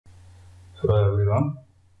Hello everyone.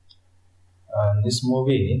 In this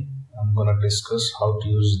movie, I'm gonna discuss how to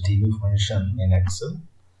use DB function in Excel,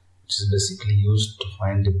 which is basically used to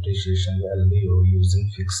find depreciation value using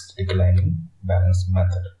fixed declining balance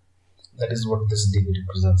method. That is what this DB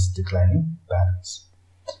represents, declining balance.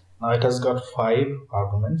 Now it has got 5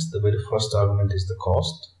 arguments. The very first argument is the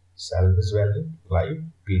cost, salvage value, life,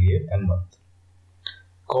 period, and month.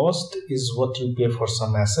 Cost is what you pay for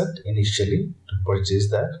some asset initially to purchase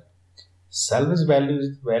that. Salvage value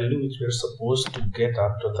is the value which we are supposed to get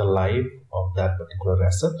after the life of that particular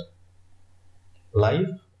asset. Life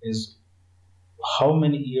is how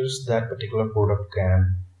many years that particular product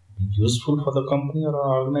can be useful for the company or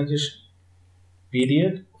our organization.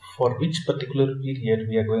 Period, for which particular period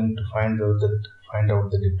we are going to find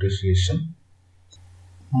out the depreciation.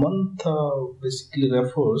 Month basically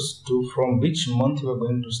refers to from which month you are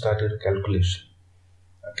going to start your calculation.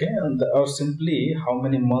 Okay, or simply how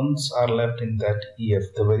many months are left in that year,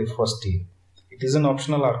 the very first year. It is an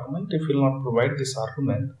optional argument. If you will not provide this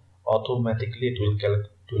argument, automatically it will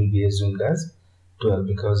be assumed as 12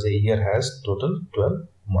 because a year has total 12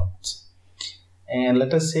 months. And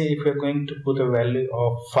let us say if we are going to put a value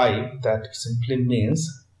of 5, that simply means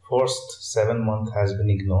first 7 months has been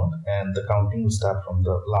ignored and the counting will start from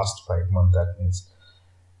the last 5 months. That means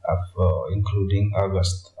including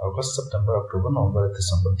August, September, October, November,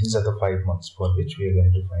 December. These are the 5 months for which we are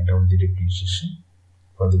going to find out the depreciation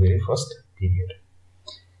for the very first period.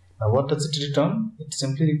 Now what does it return? It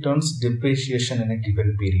simply returns depreciation in a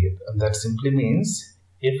given period, and that simply means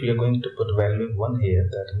if you are going to put value 1 here,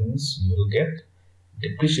 that means you will get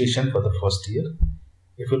depreciation for the first year.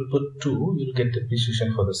 If you put 2, you will get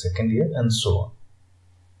depreciation for the second year, and so on.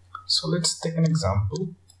 So let's take an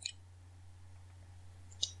example.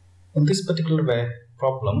 In this particular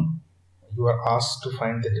problem, you are asked to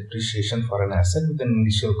find the depreciation for an asset with an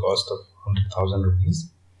initial cost of 100,000 rupees.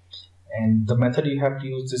 And the method you have to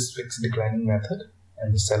use is fixed declining method,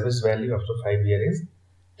 and the salvage value after 5 years is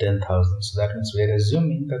 10,000. So that means we are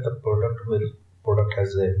assuming that the product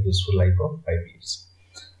has a useful life of 5 years.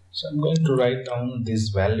 So I'm going to write down this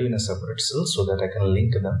value in a separate cell so that I can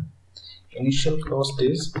link them. Initial cost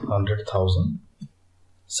is 100,000.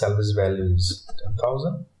 Salvage value is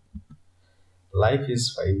 10,000. Life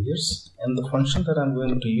is 5 years, and the function that I'm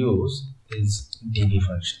going to use is DB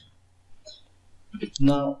function.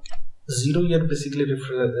 Now 0 year basically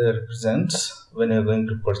represents when you're going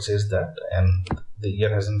to purchase that and the year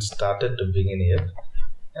hasn't started to begin yet,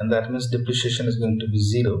 and that means depreciation is going to be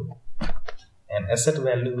 0 and asset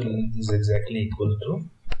value is exactly equal to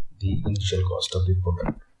the initial cost of the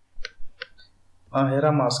product. Now here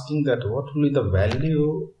I'm asking that what will be the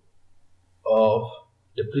value of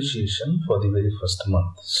depreciation for the very first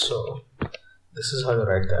month. So this is how you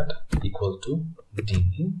write that, equal to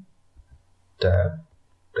DB tab,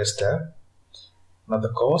 press tab. Now the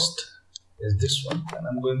cost is this one, and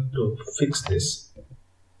I'm going to fix this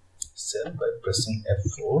cell by pressing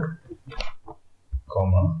F4,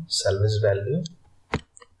 comma, salvage value,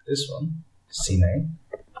 this one C9,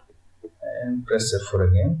 and press F4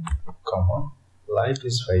 again, comma, life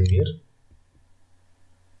is 5 year,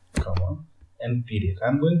 comma, and period.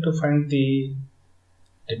 I'm going to find the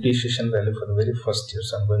depreciation value for the very first year,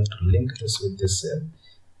 so I'm going to link this with this cell,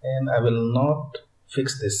 and I will not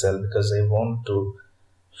fix this cell because I want to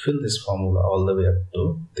fill this formula all the way up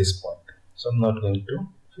to this point. So I'm not going to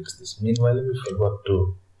fix this. Meanwhile, we forgot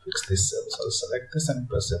to fix this cell, so I'll select this and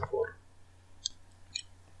press F4,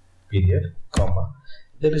 period, comma.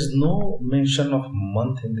 There is no mention of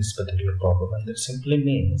month in this particular problem, and that simply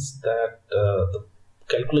means that the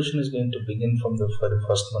calculation is going to begin from the very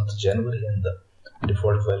first month, January, and the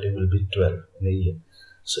default value will be 12 in a year.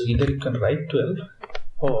 So either you can write 12,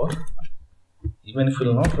 or even if you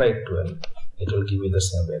will not write 12, it will give you the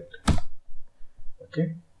same value.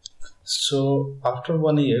 Okay, so after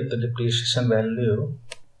 1 year, the depreciation value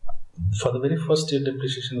for the very first year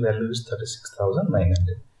depreciation value is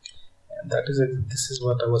 36,900, and that is this is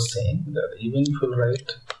what I was saying, that even if you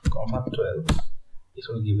write comma 12, it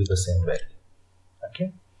will give you the same value.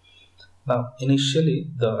 Okay, now initially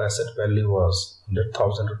the asset value was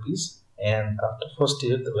 100,000 rupees, and after first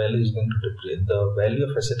year the value is going to depreciate. The value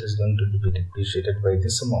of asset is going to be depreciated by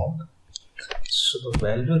this amount. So the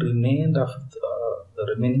value remained of the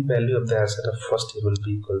remaining value of the asset of first year will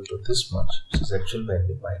be equal to this much, which is actual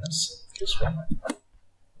value minus this one,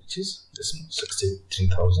 which is this much,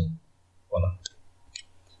 63,100.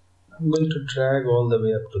 I'm going to drag all the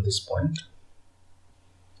way up to this point.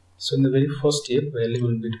 So in the very first year, value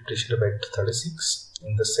will be depreciated by 36.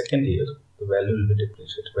 In the second year, the value will be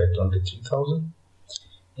depreciated by 23,000.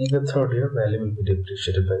 In the third year, value will be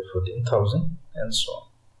depreciated by 14,000 and so on.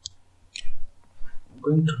 I'm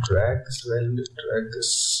going to drag this value, drag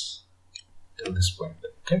this till this point,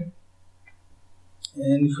 okay?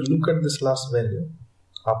 And if you look at this last value,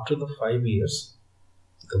 after the 5 years,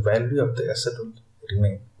 the value of the asset will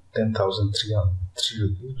remain 10,303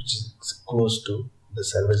 rupees, which is close to the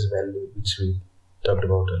salvage value which we talked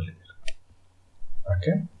about earlier.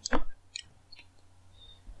 Okay.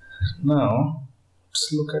 Now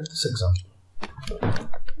let's look at this example.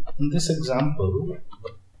 In this example,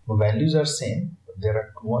 the values are same, but there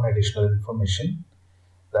are one additional information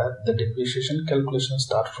that the depreciation calculation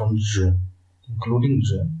start from June, including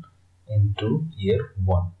June, into year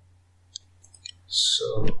 1.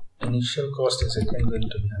 So initial cost is again going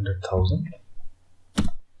to be 100,000.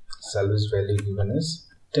 Salvage value given is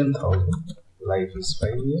 10,000. Life is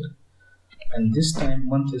 5 years. And this time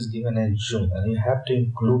month is given as June, and you have to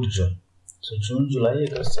include June. So June, July,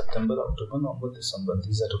 August, September, October, November, December.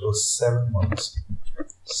 These are total 7 months.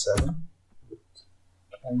 7.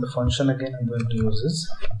 And the function again I'm going to use is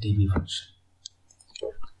DB function.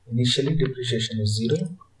 Initially depreciation is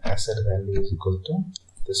 0. Asset value is equal to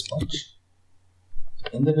this much.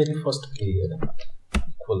 In the very first period,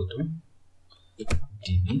 equal to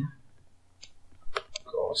DB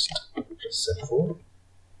cost plus F4,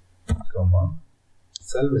 comma,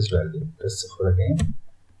 salvage value plus F4 again,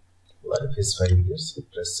 life is 5 years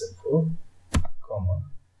plus F4, comma,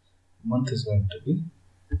 month is going to be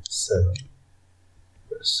 7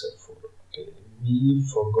 plus F4. Okay, we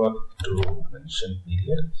forgot to mention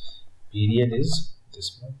period. Period is this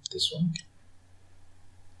month, this one,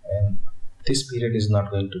 and this period is not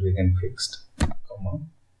going to be again fixed, comma,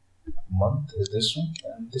 month is this one,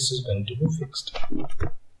 and this is going to be fixed.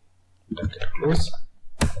 Bracket close,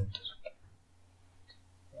 enter.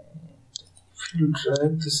 And if you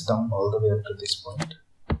drag this down all the way up to this point,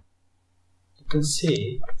 you can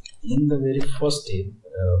see in the very first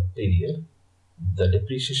period the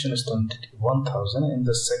depreciation is 21,000, and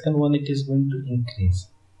the second one it is going to increase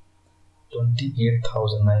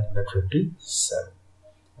 28,957.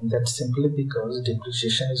 And that's simply because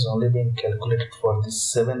depreciation is only being calculated for this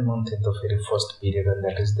 7 months in the very first period, and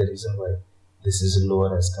that is the reason why this is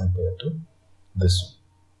lower as compared to this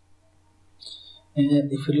one.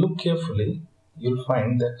 And if you look carefully, you'll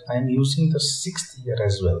find that I am using the 6th year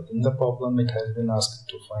as well. In the problem, it has been asked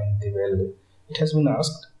to find the value. It has been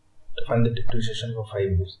asked to find the depreciation for 5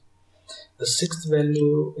 years. The 6th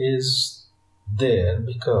value is there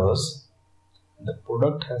because the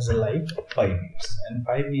product has a life of 5 years, and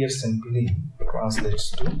 5 years simply translates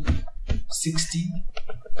to 60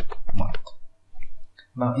 months.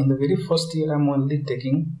 Now in the very first year I'm only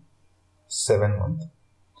taking 7 months,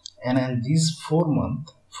 and in these 4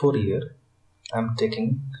 year I'm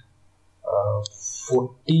taking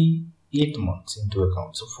 48 months into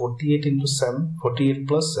account. So 48 into 7, 48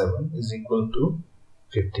 plus 7 is equal to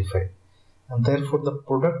 55, and therefore the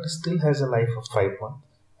product still has a life of 5 months.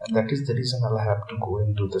 And that is the reason I'll have to go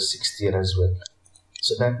into the 6th year as well.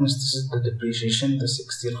 So that means this is the depreciation, the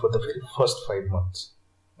 6th year for the very first 5 months.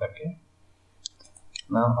 Okay.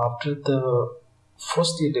 Now after the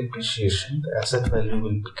first year depreciation, the asset value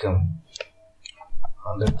will become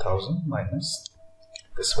 100,000 minus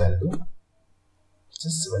this value, which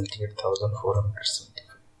is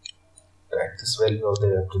 78,475. Drag this value all the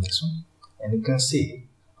way up to this one, and you can see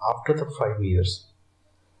after the 5 years,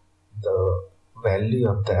 the value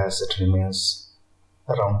of the asset remains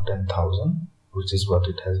around 10,000, which is what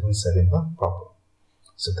it has been said in the problem.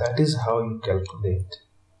 So that is how you calculate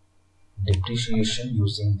depreciation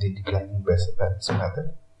using the declining balance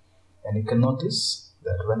method. And you can notice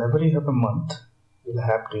that whenever you have a month, you'll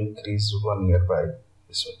have to increase 1 year by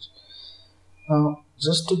this much. Now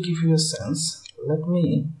just to give you a sense, let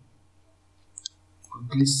me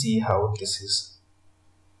quickly see how this is.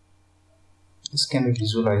 This can be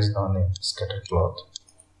visualized on a scatter plot.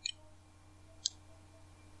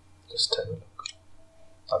 Just have a look.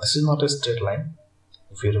 Now this is not a straight line.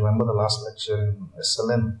 If you remember the last lecture in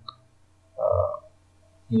SLN,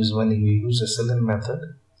 when you use SLN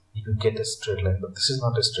method, you get a straight line, but this is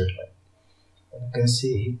not a straight line. And you can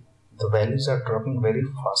see the values are dropping very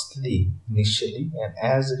fastly initially, and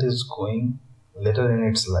as it is going later in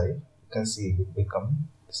its life, you can see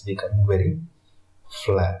it's becoming very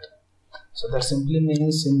flat. So that simply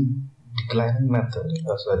means in declining method,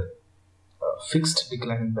 fixed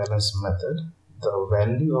declining balance method, the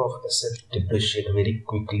value of asset depreciate very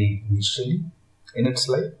quickly initially in its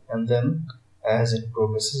life, and then as it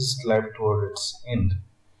progresses life toward its end,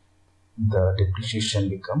 the depreciation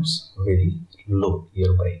becomes very low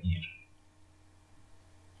year by year.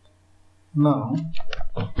 Now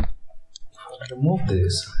If I remove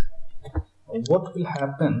this, what will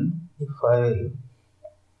happen if I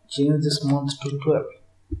change this month to 12?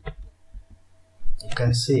 You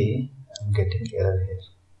can see I'm getting error here.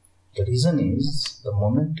 The reason is the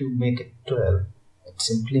moment you make it 12, it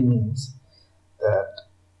simply means that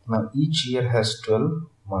now each year has 12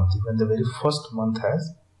 months. Even the very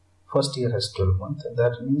first year has 12 months, and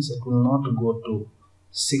that means it will not go to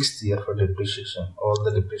sixth year for depreciation. All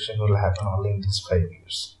the depreciation will happen only in these 5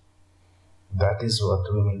 years. That is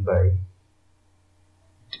what we mean by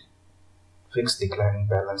fixed declining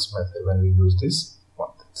balance method when we use this one.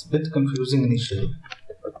 It's a bit confusing initially,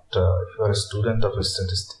 but if you are a student of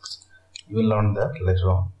statistics, you will learn that later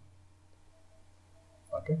on.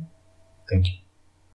 Okay, thank you.